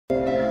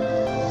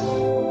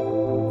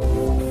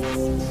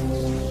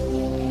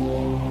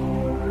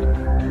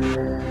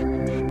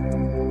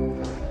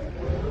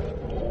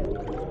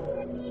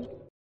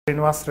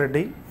Srinivas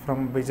Reddy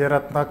from Vijaya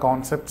Ratna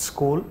Concept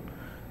School.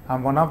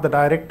 I'm one of the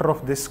director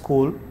of this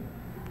school,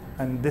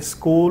 and this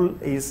school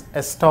is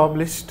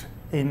established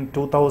in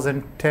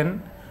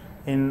 2010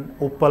 in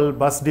Uppal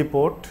Bus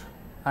Depot,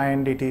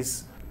 and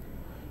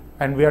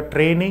we are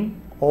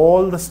training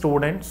all the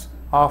students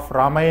of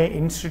Ramaya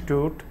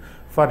Institute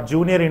for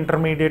junior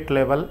intermediate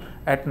level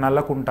at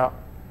Nallakunta,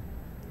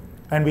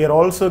 and we are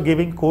also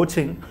giving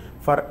coaching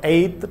for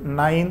 8th,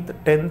 9th,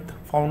 10th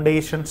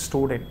foundation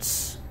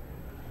students.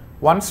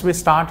 Once we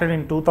started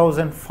in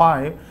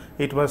 2005,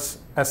 it was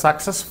a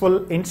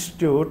successful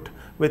institute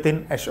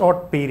within a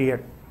short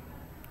period,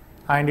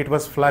 and it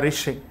was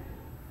flourishing.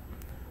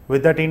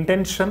 With that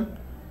intention,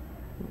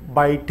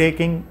 by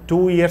taking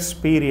 2 years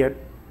period,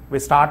 we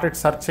started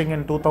searching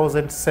in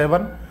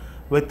 2007.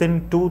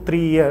 Within 2-3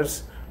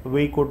 years,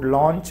 we could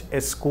launch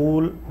a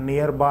school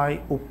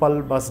nearby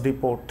Uppal Bus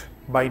Depot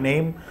by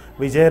name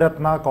Vijayaa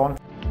Ratna College.